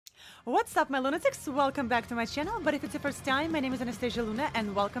What's up, my lunatics? Welcome back to my channel. But if it's your first time, my name is Anastasia Luna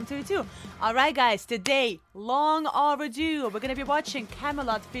and welcome to it too. Alright guys, today, long overdue, we're gonna be watching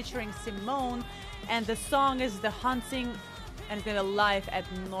Kamelot featuring Simone, and the song is The Hunting, and it's gonna be live at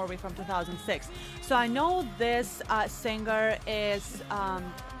Norway from 2006. So I know this singer is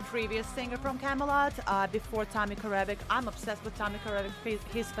previous singer from Kamelot, before Tommy Karevik. I'm obsessed with Tommy Karevik.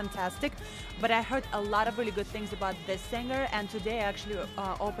 He's fantastic, but I heard a lot of really good things about this singer, and today I actually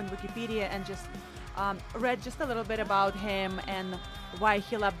opened Wikipedia and just read just a little bit about him and why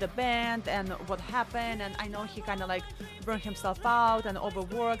he left the band and what happened. And I know he kind of like burned himself out and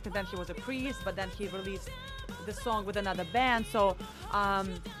overworked, and then he was a priest, but then he released the song with another band. So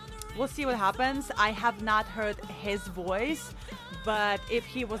we'll see what happens. I have not heard his voice, but if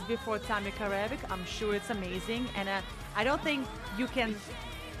he was before Tommy Karevik, I'm sure it's amazing. And I don't think you can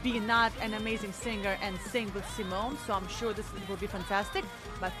be not an amazing singer and sing with Simone, so I'm sure this will be fantastic.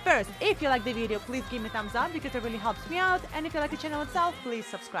 But first, if you like the video, please give me a thumbs up because it really helps me out. And if you like the channel itself, please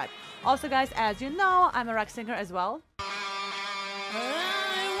subscribe. Also guys, as you know, I'm a rock singer as well.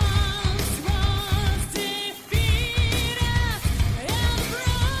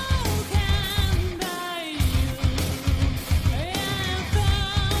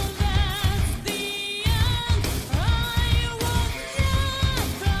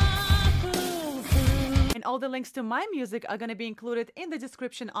 All the links to my music are going to be included in the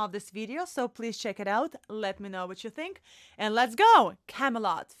description of this video, so please check it out. Let me know what you think. And let's go!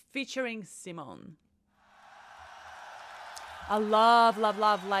 Kamelot featuring Simone. I love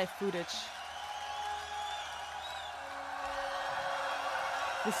live footage.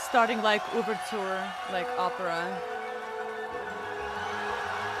 This is starting like overture, like opera.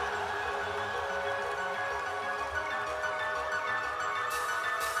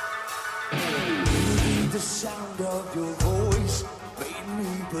 The sound of your voice made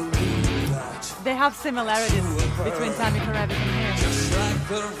me believe that they have similarities between Tommy Karevik and him. just like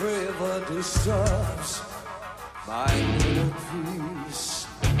the river disturbs my inner peace.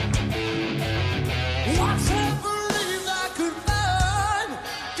 Once I believed I could find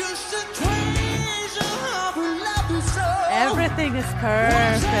just a trace of her love is so. Everything is Once I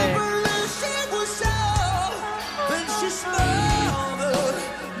perfect. believed she was so, then she smothered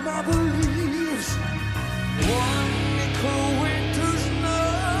my beliefs. One cold winter's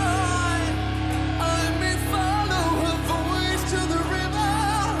night, I may follow her voice to the river.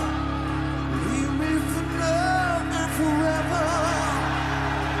 Leave me for now and forever.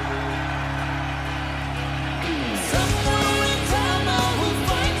 Somewhere in time I will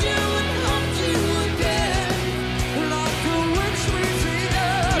find you and hunt you again. Like a witch with the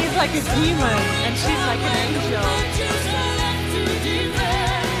He's like a demon and she's like an angel.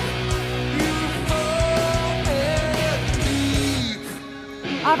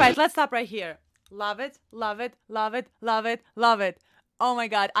 Alright, let's stop right here. Love it, love it, love it, love it, love it. Oh my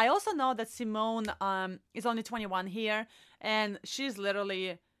god. I also know that Simone is only 21 here, and she's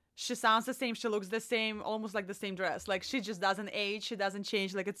literally, she sounds the same, she looks the same, almost like the same dress. Like she just doesn't age, she doesn't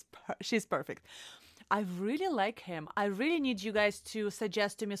change, like she's perfect. I really like him. I really need you guys to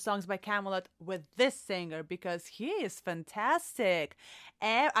suggest to me songs by Kamelot with this singer because he is fantastic.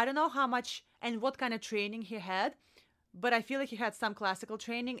 I don't know how much and what kind of training he had, but I feel like he had some classical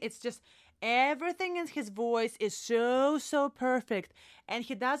training. It's just everything in his voice is so perfect. And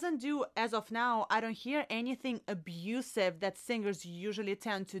he doesn't do, as of now, I don't hear anything abusive that singers usually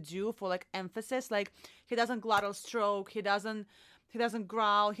tend to do for like emphasis. Like he doesn't glottal stroke, he doesn't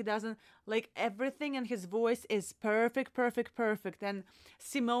growl, he doesn't, like everything in his voice is perfect. And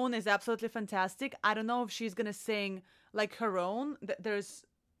Simone is absolutely fantastic. I don't know if she's gonna sing like her own. There's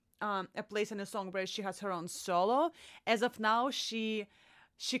a place in a song where she has her own solo. As of now, she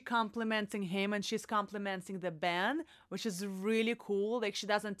complimenting him and she's complimenting the band, which is really cool. Like she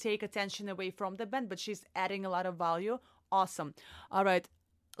doesn't take attention away from the band, but she's adding a lot of value. Awesome. All right,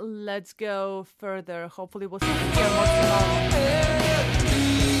 let's go further. Hopefully we'll hear more Simone.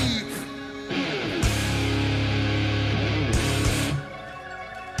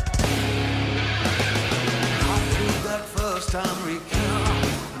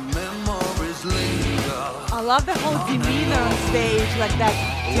 I love the whole demeanor on stage, like that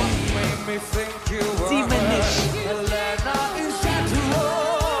demonish.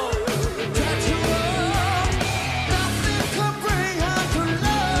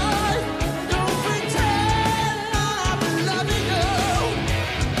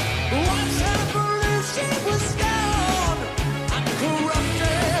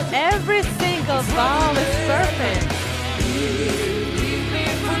 Every single vowel is perfect.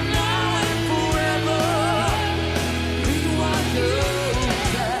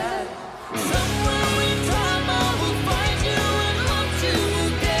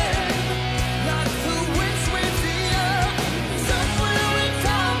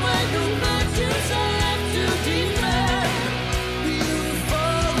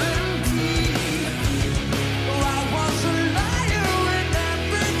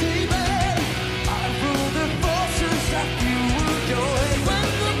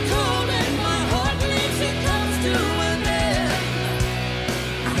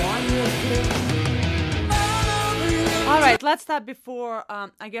 All right, let's start before,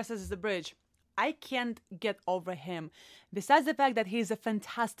 I guess this is the bridge. I can't get over him. Besides the fact that he's a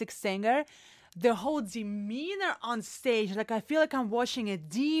fantastic singer, the whole demeanor on stage, like I feel like I'm watching a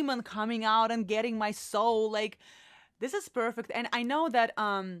demon coming out and getting my soul. Like, this is perfect. And I know that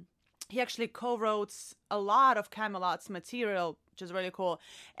he actually co-wrote a lot of Kamelot's material, which is really cool.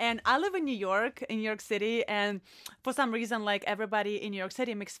 And I live in New York City, and for some reason, like everybody in New York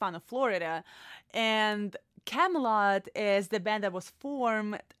City makes fun of Florida. And Kamelot is the band that was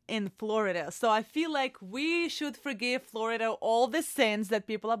formed in Florida. So I feel like we should forgive Florida all the sins that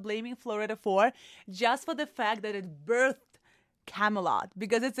people are blaming Florida for, just for the fact that it birthed Kamelot,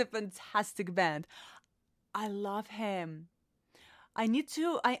 because it's a fantastic band. I love him. I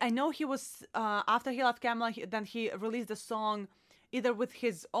know he was, after he left Camelot, then he released a song either with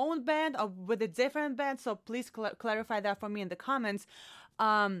his own band or with a different band. So please clarify that for me in the comments.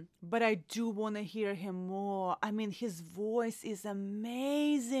 But I do want to hear him more. I mean, his voice is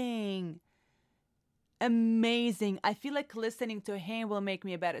amazing. Amazing. I feel like listening to him will make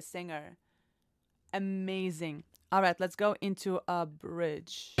me a better singer. Amazing. All right, let's go into a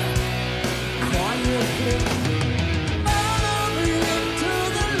bridge.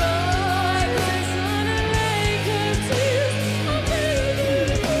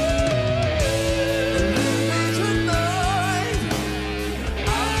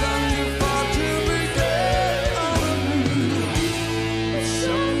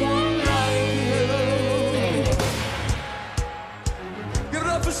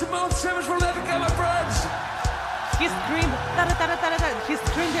 Simone Simons will never get my friends. He screamed, da-da-da-da-da-da. He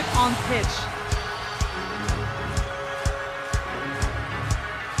screamed it on pitch.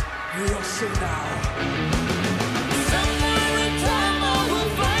 You'll see now. Somewhere in time I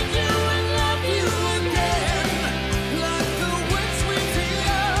will find you and love you again, like the wind sweeps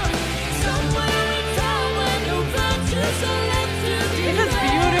here. Somewhere in time when no branches are left to This is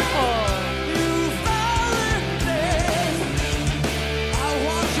beautiful. You fell in there. I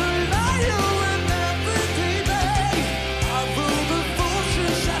want to lie you in every day. I rule the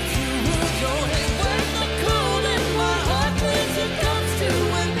forces that you would go in. when the cold in my heart bleeds it comes to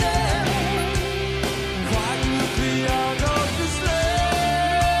an end. Quietly out of the slave.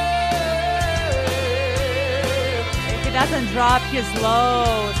 He doesn't drop his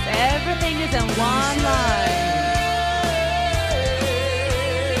lows. Everything is in one line.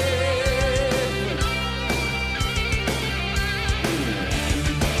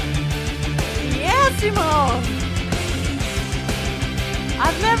 Yeah, Simone.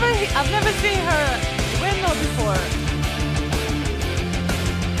 I've never seen her windmill before.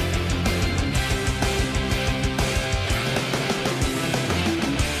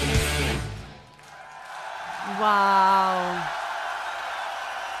 Wow.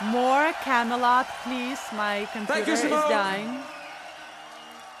 More Kamelot, please. My computer is Simone. dying.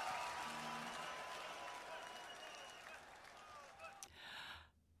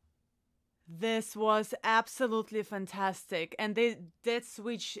 This was absolutely fantastic, and they did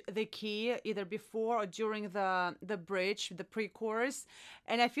switch the key either before or during the bridge, the pre-chorus.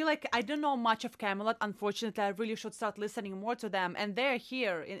 And I feel like I don't know much of Kamelot. Unfortunately, I really should start listening more to them. And they're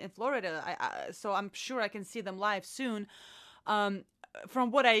here in Florida, so I'm sure I can see them live soon.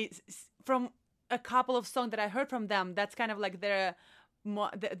 From a couple of songs that I heard from them, that's kind of like their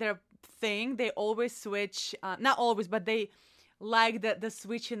thing. They always switch, not always, but they like the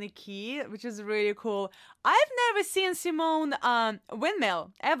switch in the key, which is really cool. I've never seen Simone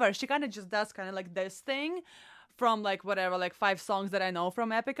windmill ever. She kind of just does kind of like this thing from like whatever, like 5 songs that I know from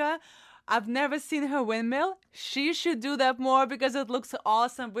Epica. I've never seen her windmill. She should do that more because it looks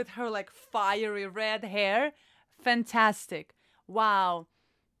awesome with her like fiery red hair. Fantastic. Wow.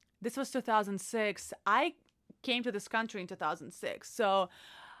 This was 2006. I came to this country in 2006. So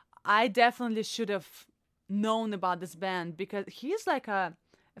I definitely should have known about this band because he's like a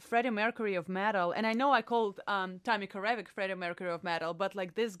Freddie Mercury of metal. And I know I called Tommy Karevic Freddie Mercury of metal, but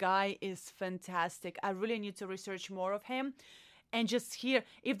like this guy is fantastic. I really need to research more of him and just hear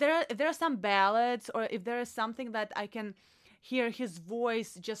if there are some ballads or if there is something that I can hear his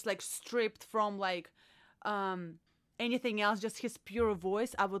voice just like stripped from like anything else, just his pure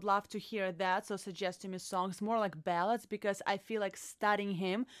voice. I would love to hear that. So suggest to me songs more like ballads because I feel like studying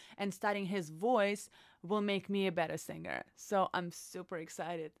him and studying his voice will make me a better singer. So I'm super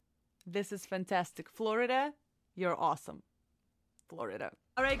excited. This is fantastic. Florida, you're awesome. Florida.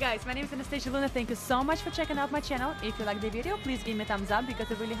 Alright guys, my name is Anastasia Luna. Thank you so much for checking out my channel. If you like the video, please give me a thumbs up because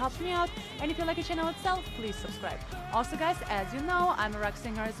it really helps me out. And if you like the channel itself, please subscribe. Also guys, as you know, I'm a rock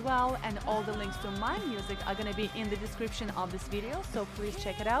singer as well, and all the links to my music are gonna be in the description of this video, so please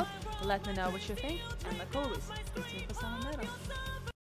check it out. Let me know what you think, and like always, stay tuned for some metal.